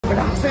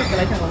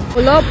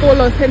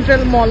Polo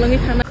Central Mall ngi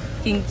thana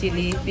King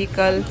Chili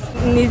pickle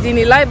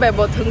nizini lai ba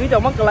bo thungi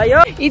joma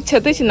kalayo I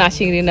chate si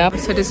nasing rina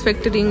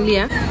satisfactory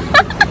inglia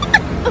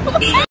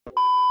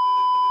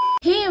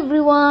Hey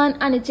everyone,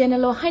 ani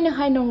channel o hai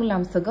nong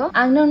lam sago.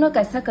 Ang no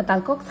kaisa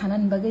katal kok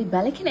sanan bagai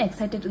balakin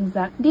excited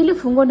unzak. Daily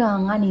fungo na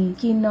angani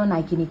skin no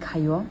naikini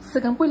khayo.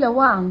 Segang puila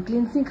wa ang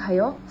cleansing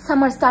khayo.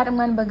 Summer start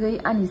angan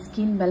bagai ani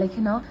skin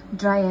balakin no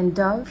dry and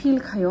dull feel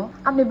khayo.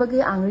 Apne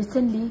bagai ang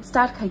recently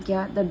start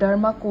khaikya the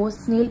Debbarma Co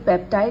Snail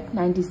Peptide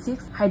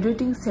 96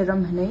 hydrating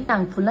serum hanai.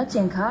 Ang fulna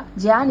chengkha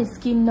jan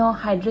skin no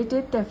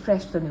hydrated te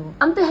fresh tonu.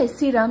 Amte hai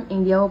serum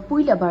India o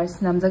puila bar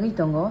namjagai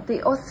tongo.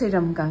 Te o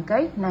serum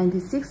gangkai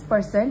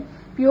 96%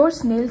 pure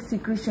snail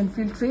secretion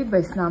filtrate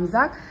by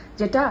snamzak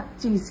jeta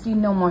chini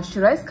skin no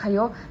moisturize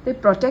khayo they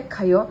protect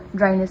khayo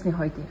dryness ni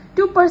hoite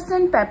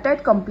 2%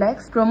 peptide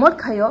complex promote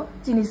khayo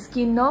chini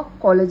skin no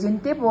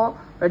collagen te bo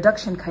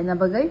reduction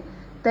khaina bagai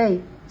tai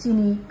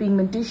chini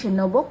pigmentation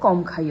no bo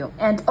kom khayo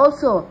and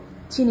also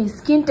chini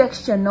skin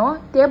texture no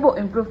tebo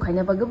improve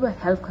khaina bagai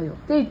help khayo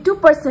tai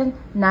 2%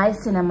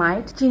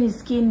 niacinamide chini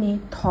skin ni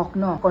thok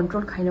no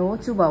control khaina wo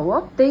chubawo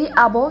tai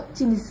abo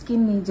chini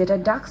skin ni jeta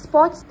dark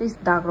spots this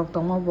dark rok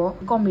tongma bo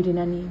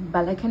comedina ni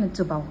balakhana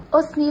chubawo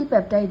o snail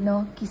peptide no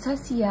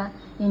kisasia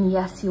in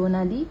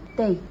yasiona di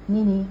tai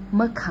nini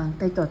makhang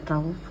tai to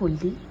trawo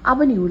fully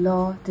abani ulo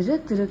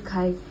direct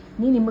khai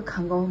nini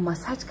makhang go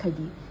massage khai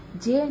di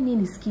je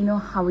nini skin no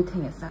hawi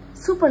thengesa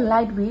super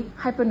lightweight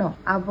hypno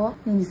abo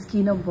nini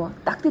skin no bo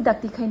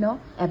dakti khaino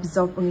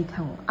absorb uni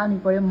thango ani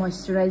pore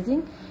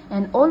moisturizing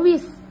and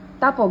always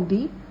top of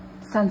the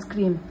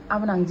sunscreen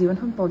abanang jiban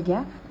hun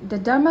pogya the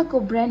Debbarma Co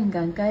brand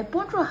gangkai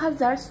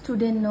 15000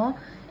 student no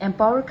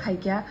empower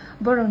khaikya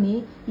boroni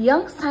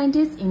young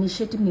scientist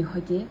initiative ni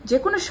hoite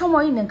jekono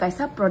shomoy nang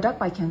kaisa product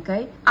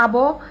paikhankai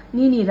abo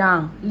nini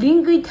rang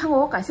lingui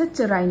thango kaisa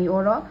cherai ni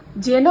oro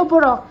jeno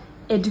borok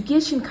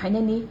education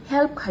khainani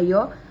help khayo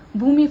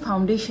Bhumi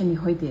Foundation ni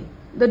hoide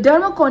the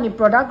Debbarma Co ni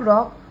product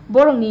rock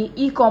borongni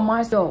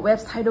e-commerce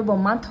website bo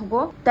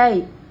manthogo tai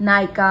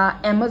Nykaa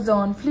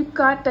Amazon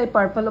Flipkart tai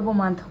Purple bo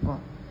manthogo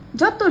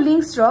joto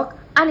links rock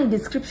ani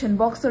description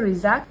box or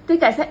rizak te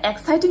kaisa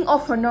exciting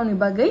offer no ni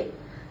bagai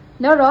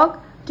na rock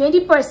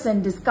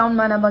 20% discount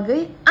mana bagai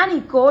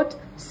ani code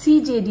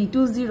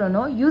CJD20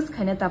 no use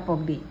khaina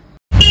tapok di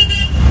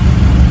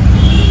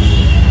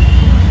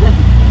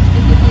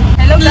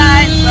Hello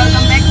guys,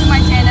 welcome back to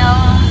my channel.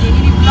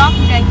 Ini vlog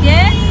kake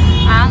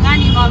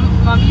angani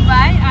mommy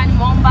bai and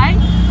mom bai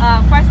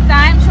first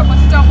time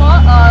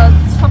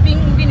shopping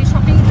bini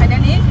shopping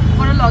khadani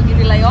koro logi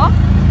dilayo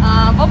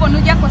bo bonu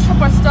ya ko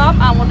shopper stop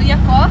amonu ya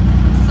ko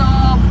so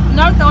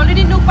not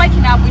already look pai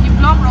kina bini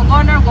vlog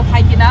rogoner go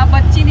pai kina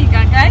but chini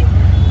gagai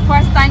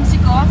first time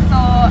siko so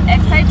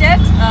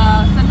excited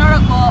so nor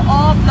go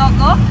all vlog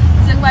go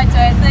jengwai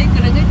chai tai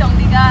kurungai tong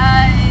di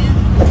guys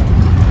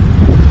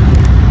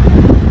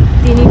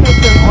Tini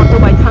kecil auto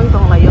by thang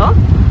tong layo,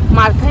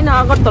 markai na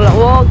Agartala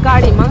o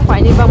gari mang pai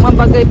ni bang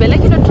bagai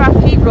belaki no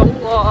traffic rong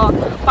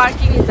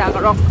parking is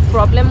agarok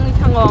problem ni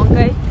thang ong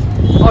kai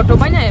auto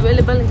by na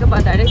available ni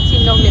ka direct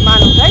chin dong ni man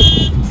kai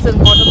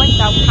sung auto by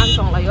tao thang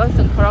tong layo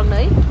sung khorok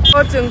nei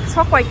o jung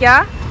sok pai kya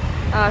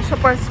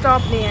shopper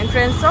stop ni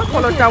entrance so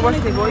Polo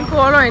Towers ni goi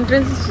ko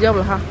entrance si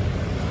jabla ha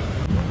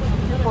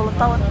Polo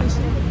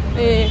Towers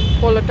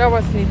Polo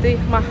Towers ni ti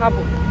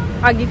mahabu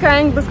agi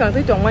kaeng bus kan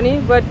ti tong mani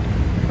but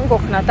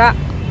Koknata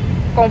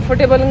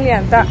comfortable ngi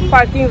anta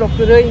parking rok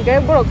ro ingai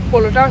borok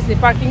Polo Towers ni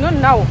parking no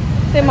now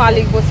te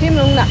malik bo sim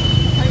nung na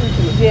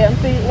je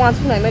amti wan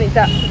su nai mani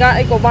ta ga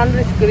ai ko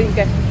boundary screen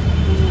ke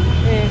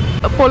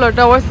Polo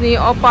Towers ni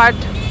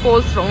apart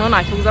poles rong no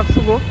na thuk jak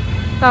sugo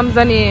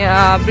tamjani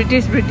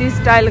British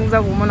style ng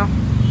jak umono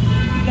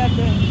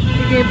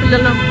ke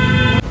pilano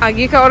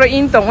agi ka oro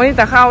in tong ni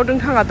ta khaw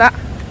dung thanga ta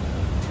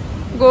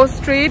go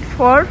straight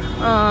for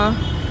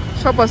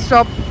shopper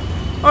stop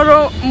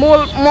Oro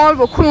mall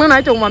bo khungna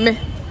nai chong mame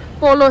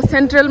Polo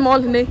Central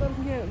Mall ne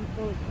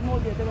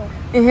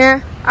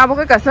abo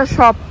ka kasa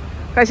shop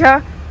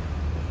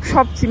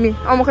chimi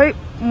amo kai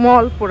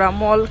mall pura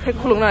mall khai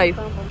khulung nai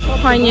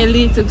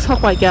finally chung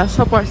sokwa kya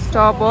shopper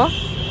stop o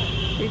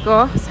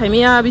iko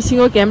saimia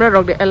bisingo camera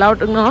rok de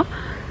allowed no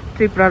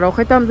Tripura rok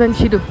khai tam jan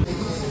chidu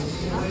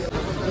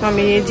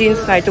mami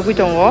jeans nai to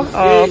kuitongo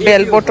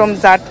bell bottom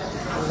jat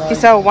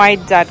kisa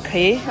white jat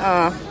khai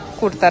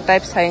kurta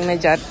type saing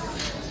na jat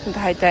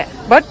Dhai tai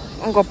but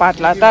unko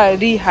patla ta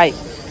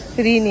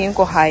ri ni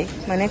unko high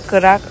mane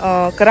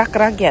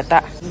kerak gya ta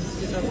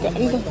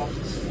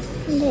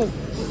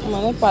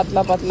mane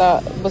patla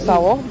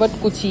basawo but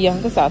kuchi yang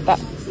ka sata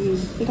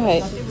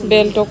dhai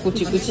bel to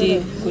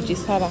kuchi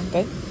sarang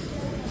kai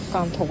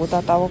kam thogo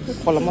ta tawo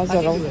kolama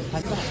jaro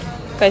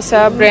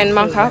kaisa brand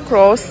mang kha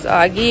cross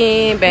agi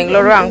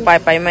Bangalore ang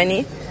pai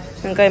mani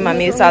ngai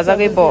mami saja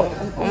ge bo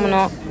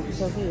umno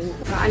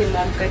ani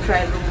mom kai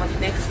trial room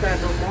next trial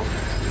room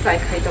try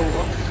khai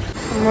dongo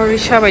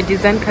morisha by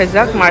design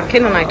khaizak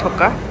market nai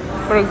thoka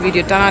pro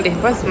video tana de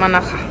bas mana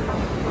kha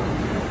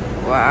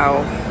wow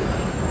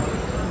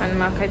an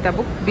ma khai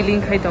tabuk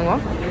billing khai dongo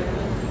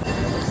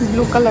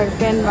blue color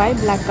pen by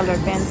black color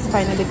pens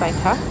finally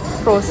paikha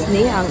pros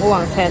ni ang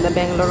uang sa da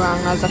Bangalore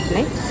ang najak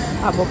nei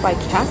abo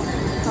paikha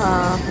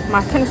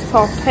mathan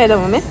soft hai da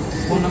mame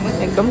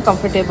ekdom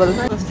comfortable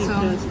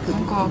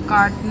ko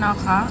card na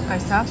kha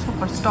kaisa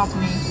super stop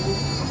ni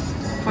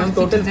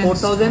total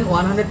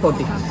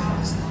 4140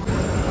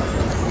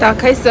 ta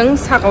khai sang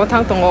sakaw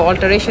thang tongo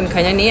alteration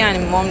khanya ni ani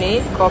mom ni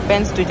ko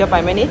pens tuja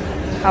pai mani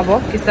abo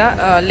kisa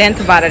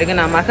length barar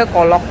gana ma kha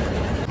kolok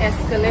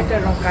escalator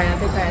ro kaya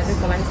te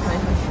kolan sai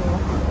shu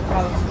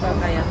kolok pa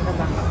kaya ta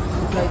ba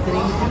loi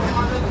green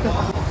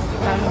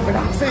ta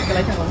bada se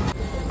kala ta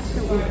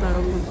ulta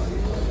ro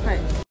hai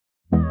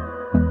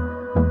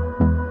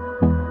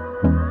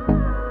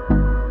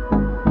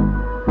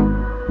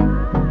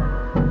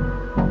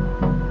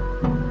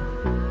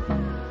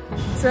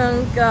jeng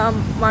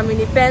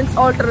mini pants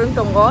alter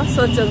tongo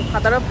so jeng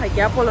khatara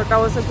phaikya Polo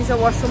Towers so kisa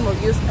washroom of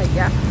use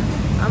phaikya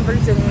ambar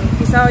jeng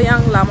kisa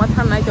yang lama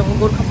thanai tongo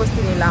gorkha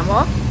basti ni lama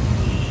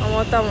amo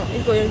tam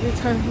iko yang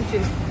chan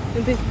hin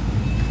inti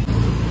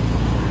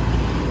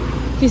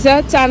kisa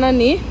chana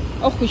ni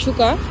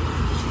okhusuka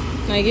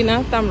naigina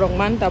tam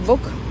rongman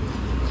tabuk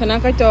khana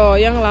ka to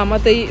yang lama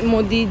tei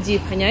modi ji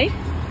phanyai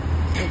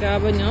ga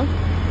banyo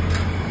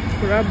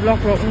pura block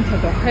ro un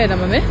thato hai da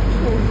mame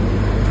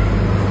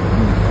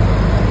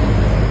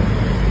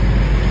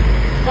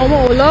omo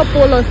olo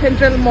Polo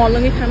Central Mall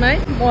ngi thanai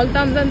mall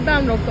tam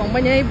rok tong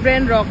banyai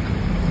brand rok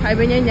khai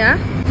banyai nya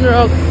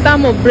rok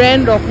tam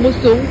brand rok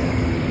musung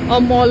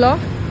omolo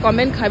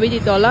comment khai bi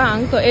tola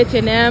ang to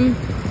H&M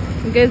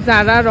ge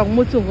Zara rok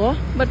musungo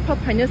but phap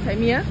phanya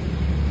saimia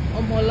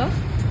omolo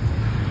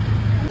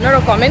noro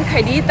comment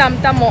khai di tam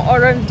mo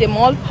Orange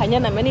Mall phanya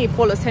na mani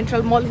Polo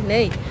Central Mall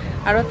nei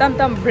aro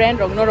tam brand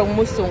rok norok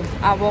musung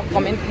abo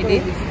comment khai di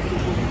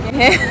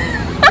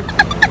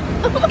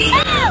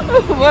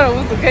Bora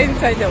musuh kain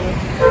saja,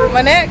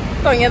 mana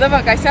tongnya dah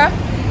pakai sah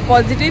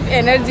positive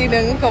energy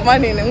dengan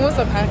komani dengan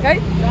musuh pakai,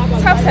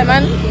 sab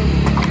seman,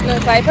 dengan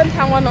saya pun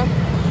thangwan no,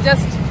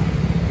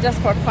 just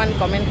for fun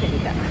comment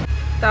kita.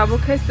 Tabu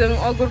keseng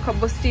ogur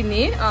kabusti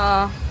ni,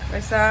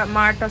 kaisa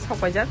marta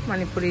sopajat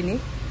Manipuri ni,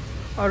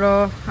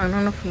 oro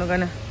hang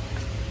funugana,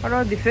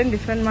 oro different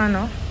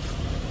mana,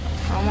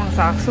 amang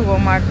saksu go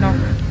mart no,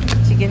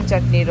 chicken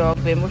chutney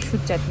rok, bamboo shoot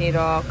chutney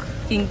rok,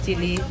 king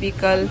chili,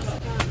 pickle.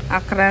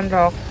 Akran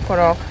rok,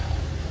 korok.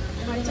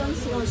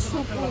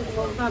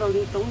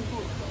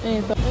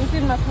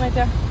 Mungkin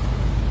macam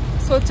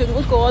so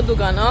cunggu ko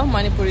dugano,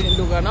 Manipuri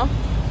dugano.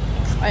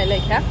 I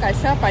like ya,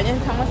 kaisa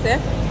panjang thama se,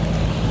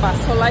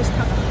 pasolais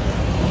thama.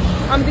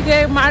 Am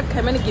dige mart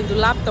kemana gitu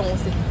lap tong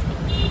si.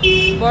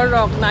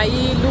 Borok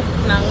nai look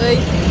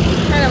nangai,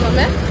 mana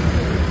mame?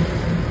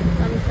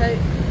 Am kai,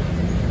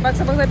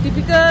 bangsa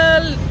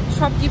typical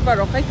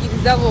shopkeeper rok kai kiri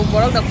jago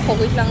borok dah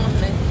khogoi lang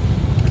mane.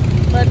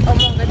 But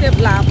omong kete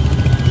blab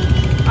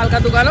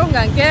alka dugano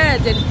ngangke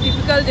je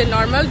typical je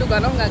normal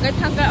dugano ngangke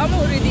thangka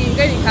omo ready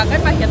ngai dikhakai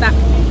paketa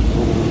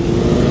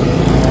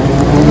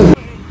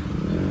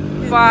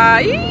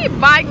vai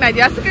bike na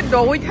dia seke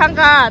doi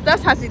thangka ta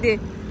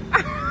saside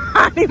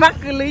ani mak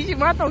kelui si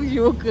ma tong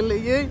yu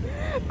kelui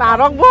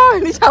tarok boy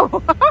ni chau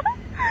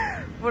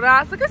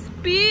pura seke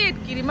speed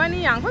kiri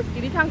mani yang khos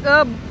kiri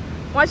thangka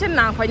wa chen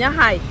nang phanya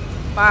hai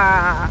pa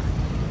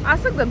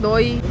asak da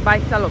doi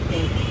bike chalok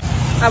ni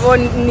abo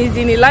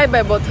niji nilai by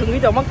bo thungi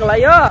to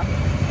maklayo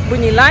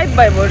bunilai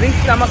by bo risk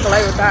ta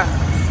maklayo ta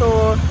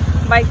so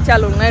bike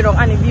chalung nai rong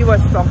ani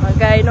viewers tong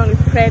gai no ni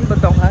friend bo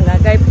tong nga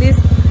gai please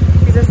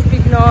is a speed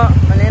no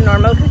mane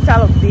normal kha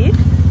chalok di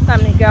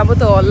tamni ka bo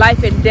to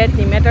life and death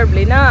ni matter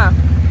blina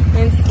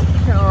means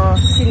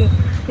sin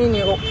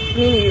ni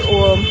o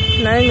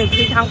nai ni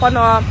thi thang pa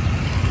no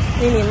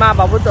ni ma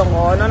ba bo tong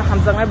o no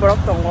hamjang nai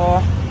borok tong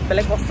o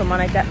belek customer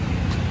nai ta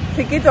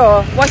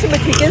tikito washing the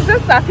tickets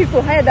sa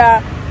people hai da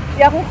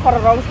ya aku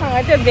korong sang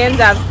aja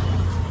danger,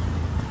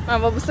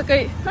 apa busa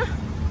kai,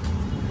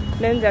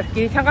 danger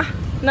kiri thangka,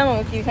 nama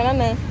kiri kanan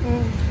neng,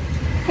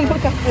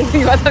 bukan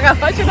di mata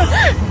apa cuma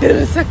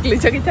desak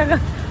licak kita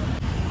kan.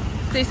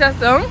 Sisa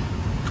song,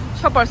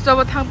 shopper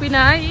store thang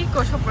pinai,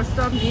 ko shopper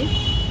store ni,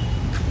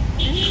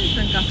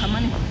 tengkang sama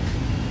ni,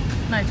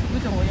 naik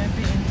cukup jauh ya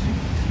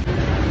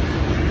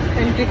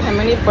entry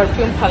sama ni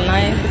perfume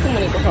palnai, itu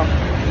mana kau?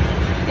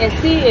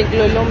 Esi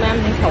eglolo ma'am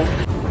ni kau.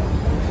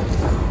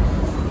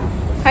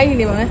 Hai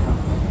ini mana?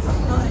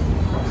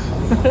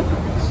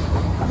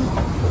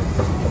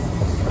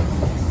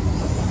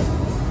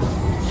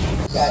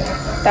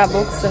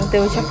 Tabuk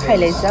sengteu cak hai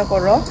leza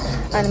koro,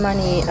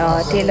 anmani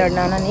tailor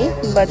nana ni,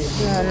 but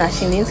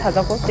nasinin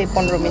saja ko te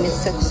 15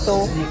 minutes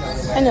so,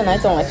 anu nai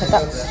tong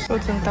kata. So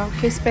sengtau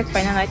face pack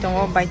paina nai tong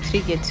buy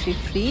 3 get 3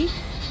 free.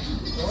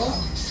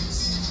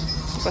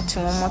 Kau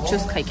cuma mau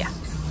choose kai kya?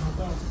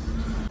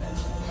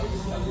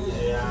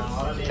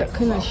 Tak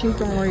kena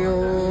sintong ayo.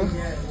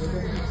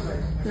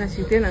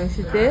 Nasite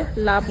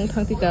labung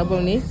thang ti ka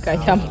boni ka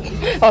kham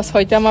o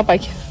soita ma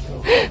pai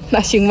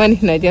nasing mani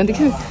nai dian ti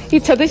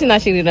ichha te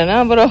nasing ri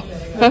na bro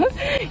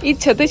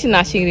ichha te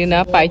nasing ri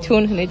na pai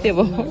thun nei te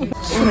bo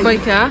bai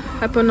kha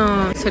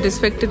apono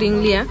satisfactory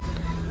inglia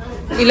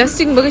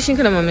Elastic bagai sing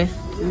kana mame.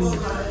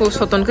 Oh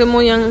soton ke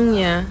moyang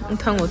nya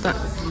thang ota.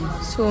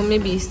 So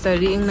maybe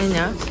study ing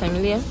nanya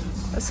family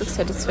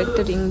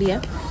satisfactory ing dia.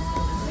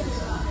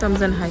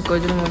 Tamzan hai ko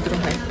jung modro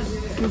hai.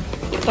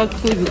 Tak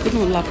tu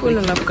juga lap. Pun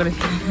lap kare.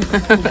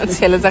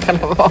 Chela jakan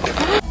bo.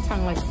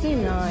 Thang lai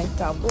sinai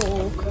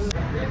tabuk.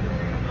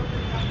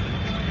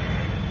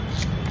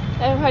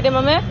 Eh phade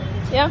mame?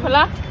 Yang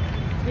phala?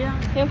 Ya.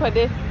 Yang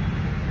phade.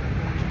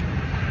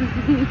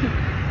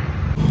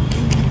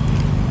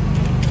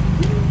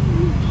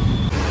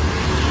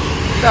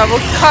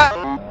 Tabuk ka.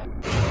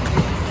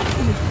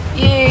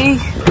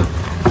 Yay.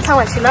 Thang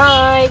lai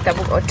sinai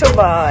tabuk auto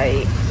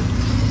bike.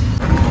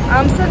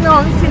 I'm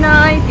Sanong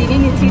Sinai,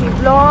 Dini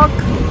vlog.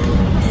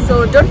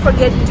 So don't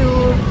forget to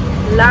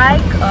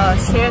like,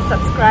 share,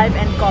 subscribe,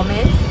 and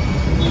comment.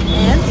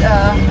 And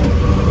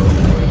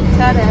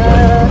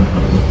tada!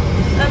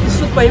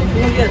 Supaya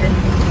punya deh.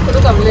 Kudu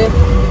kamle.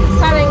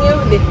 Sarangye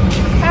uli.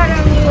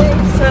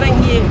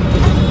 Sarangye.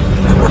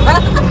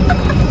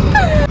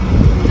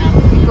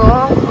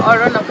 Ko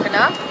orang nak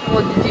kena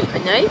mau dijip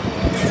anyai.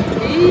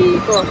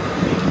 Iko.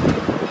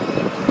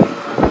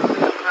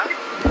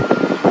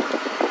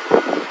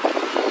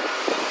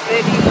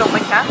 Ready from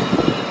Nykaa.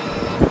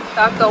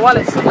 Tak kawal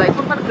sesuai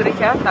pun kan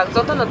kerja. Tak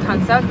jodoh no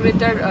thangsa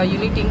greater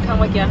unity thang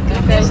macam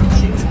apa?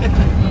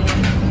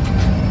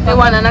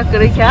 Hewan anak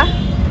kerja.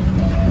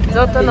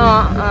 Jodoh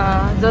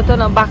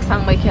no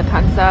baksang macam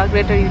thangsa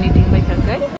greater unity macam apa?